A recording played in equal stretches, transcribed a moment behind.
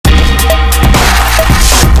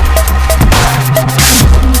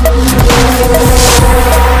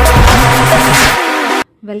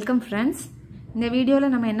Welcome friends. இந்த வீடியோல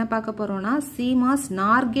நம்ம என்ன பார்க்க போறோம்னா CMOS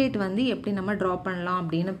NOR gate வந்து எப்படி நம்ம draw பண்ணலாம்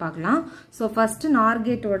அப்படினு பார்க்கலாம். So first NOR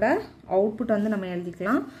gate ஓட output வந்து நம்ம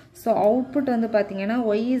எழுதிக்கலாம். So output வந்து பாத்தீங்கன்னா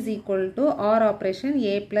y is equal to or operation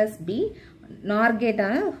a plus b NOR gate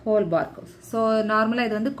ஆன whole bar. So நார்மலா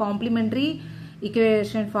இது வந்து complementary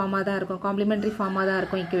equation form தான் இருக்கும். Complementary form தான்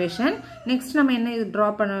இருக்கும் equation. Next நம்ம என்ன இது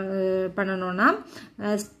draw பண்ணனும்னா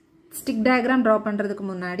stick diagram draw பண்றதுக்கு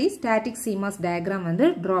முன்னாடி static CMOS diagram வந்து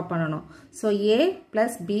draw பண்ணனும். So A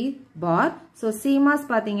plus B bar. So CMOS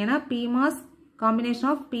பாத்தீங்கன்னா PMOS combination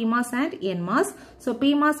of PMOS and NMOS. So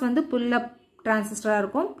PMOS வந்து pull up transistor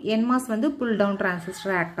இருக்கும். NMOS வந்து pull down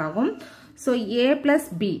transistor act ஆகும். So A plus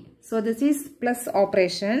B. So this is plus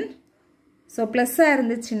operation. So plus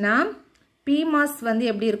இருந்துச்சுன்னா PMOS வந்து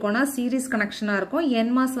எப்படி இருக்கும்னா series connection இருக்கும்.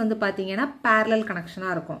 NMOS வந்து பாத்தீங்கன்னா parallel connection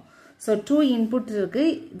இருக்கும். So two inputs இருக்கு,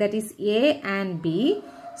 that is A and B.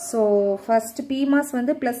 So first PMOS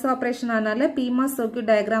வந்து plus operation ஆனால PMOS circuit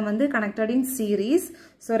diagram வந்து connected in series.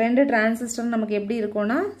 So ரெண்டு transistor நமக்கு எப்படி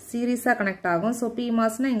இருக்கும்னா series connect ஆகும். So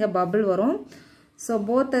PMOS னா இங்க bubble வரும். So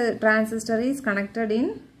both the transistor is connected in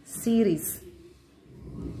series.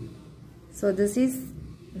 So this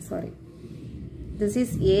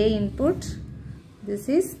is A input, this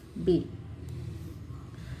is B.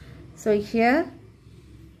 So here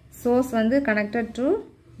source வந்து connected to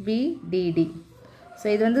VDD. So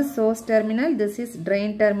இது வந்து source terminal, this is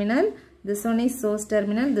drain terminal, this one is source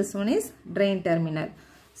terminal, this one is drain terminal.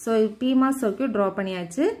 So PMOS circuit draw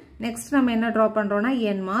பண்ணியாச்சு. Next நம்ம என்ன draw பண்றோம்னா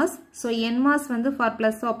NMOS. So NMOS வந்து for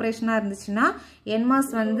plus operation இருந்துச்சுன்னா NMOS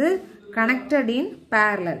வந்து connected in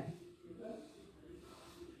parallel.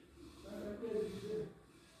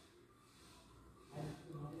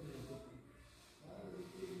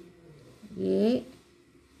 A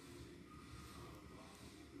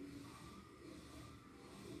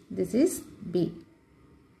this is B.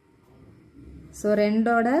 So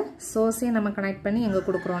ரெண்டோட source நம்ம connect பண்ணி எங்க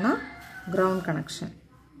கொடுக்கிறோம்னா ground connection.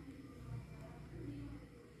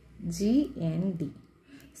 G and D.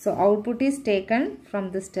 So output is taken from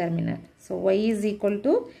this terminal. So y is equal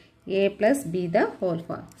to A plus B the whole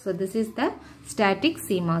part. So this is the static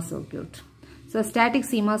CMOS circuit. So static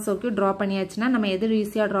CMOS circuit draw பண்ணியாச்சுனா நம்ம எது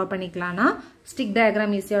ஈஸியா draw பண்ணிக்கலாம்னா stick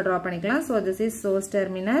diagram ஈஸியா draw பண்ணிக்கலாம். So this is source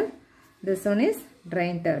terminal, this one is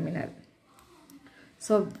drain terminal.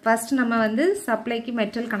 So first நம்ம வந்து supply க்கு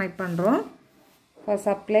metal connect பண்றோம். For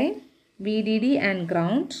supply VDD and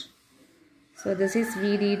ground. So this is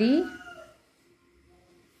VDD.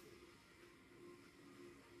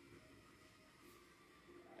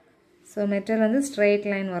 So metal வந்து straight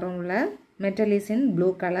line வரும்ல. Metal is in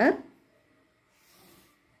blue color.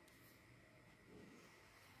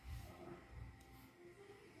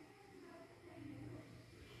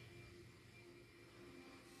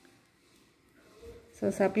 So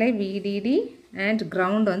supply VDD and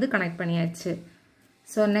ground வந்து connect பண்ணியாச்சு.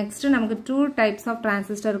 So next நமக்கு two types of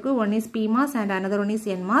transistor இருக்கு. One is PMOS and another one is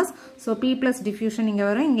NMOS. So P plus diffusion இங்க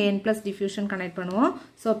வரும், இங்க N plus diffusion connect பண்ணுவோம்.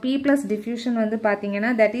 So P plus diffusion வந்து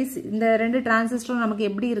பாத்தீங்கன்னா that is இந்த ரெண்டு transistor நமக்கு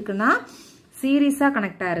எப்படி இருக்குன்னா சீரிஸா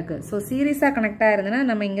கனெக்ட் ஆயிருக்கு. So சீரிஸா கனெக்ட் ஆயிருந்தனா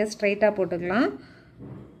நம்ம இங்க ஸ்ட்ரைட்டா போட்டுக்கலாம்.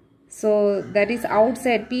 So that is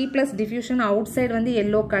outside P plus diffusion outside வந்து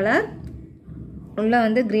yellow color, உள்ள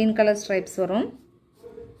வந்து green color stripes வரும்.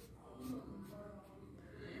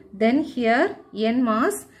 Then here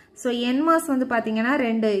NMOS. So NMOS வந்து பாத்தீங்கன்னா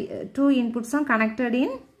ரெண்டு two inputs are connected in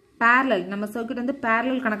parallel. நம்ம circuit வந்து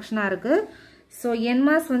parallel connection இருக்கு. So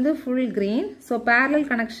NMOS வந்து full green. So parallel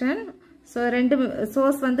connection. So ரெண்டு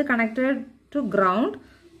source வந்து connected to ground.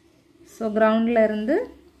 So groundல இருந்து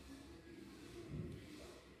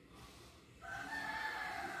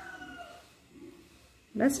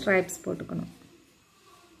stripes போட்டுக்கணும்.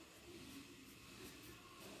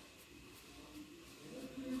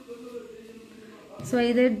 So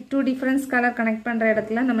இது two different color connect பண்ற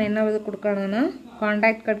இடத்துல நம்ம என்ன கொடுக்கணும்னா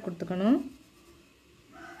contact cut கொடுத்துக்கணும்.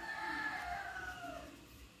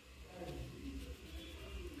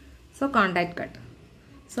 So contact cut.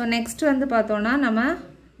 So next வந்து பார்த்தோம்னா நம்ம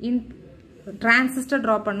transistor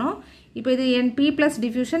draw பண்ணோம். இப்போ இது P plus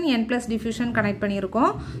diffusion, N plus diffusion connect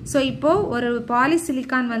பண்ணியிருக்கோம். So இப்போ ஒரு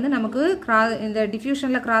polysilicon வந்து நமக்கு இந்த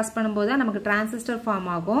diffusionல cross பண்ணும்போது நமக்கு transistor form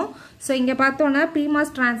ஆகும். So இங்க பார்த்தோம்னா PMOS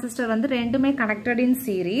transistor வந்து ரெண்டுமே connected in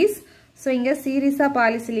series. So இங்க சீரிஸா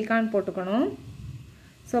polysilicon போட்டுக்கணும்.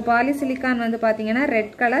 So polysilicon வந்து பாத்தீங்கன்னா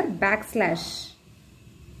red color backslash.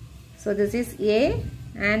 So this is A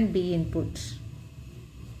and B input.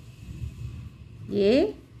 A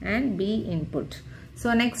and B input.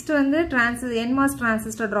 So next வந்து NMOS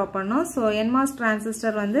transistor draw பண்ணோம். So NMOS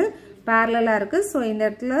transistor வந்து parallel இருக்கு. So இந்த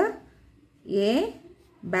இடத்துல A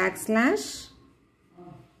backslash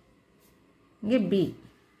இங்கே B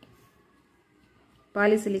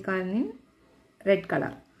polysilicon in red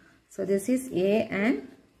color. So this is A and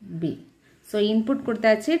B. So input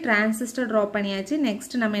கொடுத்தாச்சு, transistor draw பண்ணியாச்சு.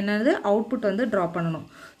 next நம்ம என்னது output வந்து draw பண்ணணும்.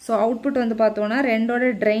 So output வந்து பார்த்தோம்னா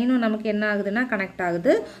ரெண்டோட drainம் நமக்கு என்ன ஆகுதுன்னா கனெக்ட்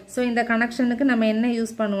ஆகுது. So இந்த கனெக்ஷனுக்கு நம்ம என்ன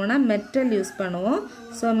யூஸ் பண்ணுவோம்னா மெட்டல் யூஸ் பண்ணுவோம்.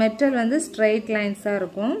 So மெட்டல் வந்து straight lines-ஆ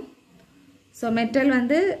இருக்கும். So metal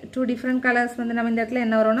வந்து two different colors வந்து நம்ம இந்த இடத்துல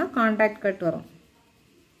என்ன வரும்னா contact cut வரும்.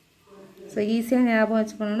 So ஈஸியா ஞாபகம்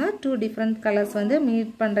வச்சுக்கணும்னா two different colors வந்து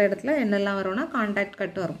மீட் பண்ற இடத்துல என்னெல்லாம் வரும்னா contact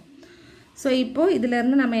cut வரும். So இப்போ இதில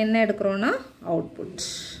இருந்து நம்ம என்ன எடுக்கறோம்னா output.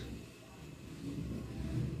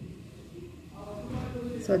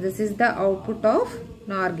 So this is the output of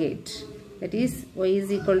NOR gate. That is y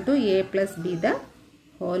is equal to a plus b the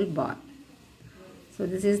whole bar. So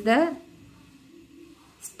this is the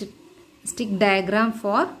stick diagram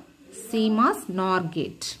for CMOS NOR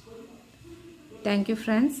gate. Thank you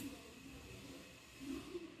friends.